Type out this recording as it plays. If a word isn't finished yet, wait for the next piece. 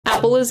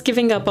Apple is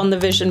giving up on the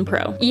Vision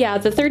Pro. Yeah,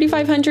 the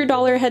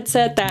 $3,500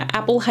 headset that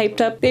Apple hyped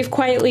up, they've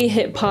quietly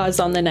hit pause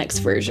on the next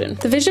version.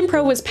 The Vision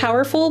Pro was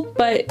powerful,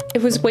 but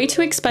it was way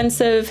too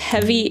expensive,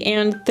 heavy,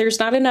 and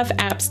there's not enough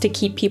apps to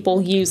keep people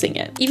using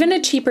it. Even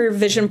a cheaper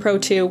Vision Pro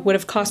 2 would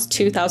have cost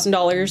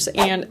 $2,000,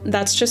 and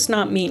that's just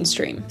not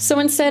mainstream. So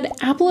instead,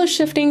 Apple is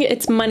shifting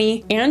its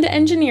money and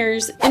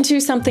engineers into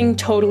something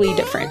totally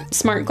different: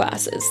 smart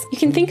glasses. You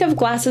can think of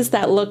glasses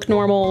that look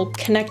normal,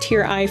 connect to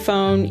your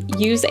iPhone,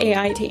 use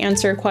AI to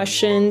answer questions,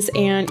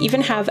 and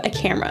even have a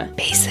camera.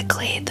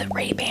 Basically, the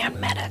Ray-Ban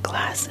Meta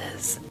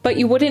glasses. But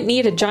you wouldn't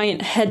need a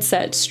giant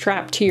headset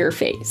strapped to your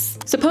face.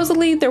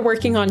 Supposedly, they're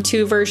working on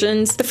 2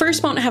 versions. The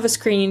first won't have a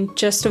screen,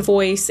 just a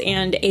voice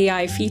and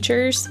AI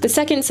features. The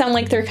second sound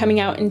like they're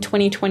coming out in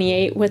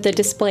 2028 with a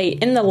display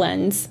in the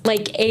lens,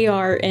 like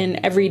AR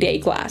in everyday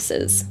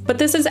glasses. But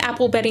this is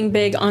Apple betting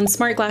big on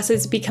smart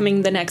glasses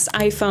becoming the next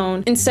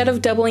iPhone, instead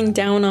of doubling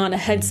down on a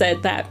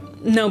headset that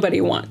nobody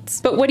wants.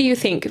 But what do you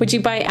think? Would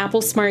you buy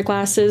Apple smart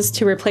glasses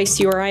to replace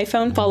your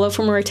iPhone? Follow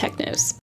for more tech news.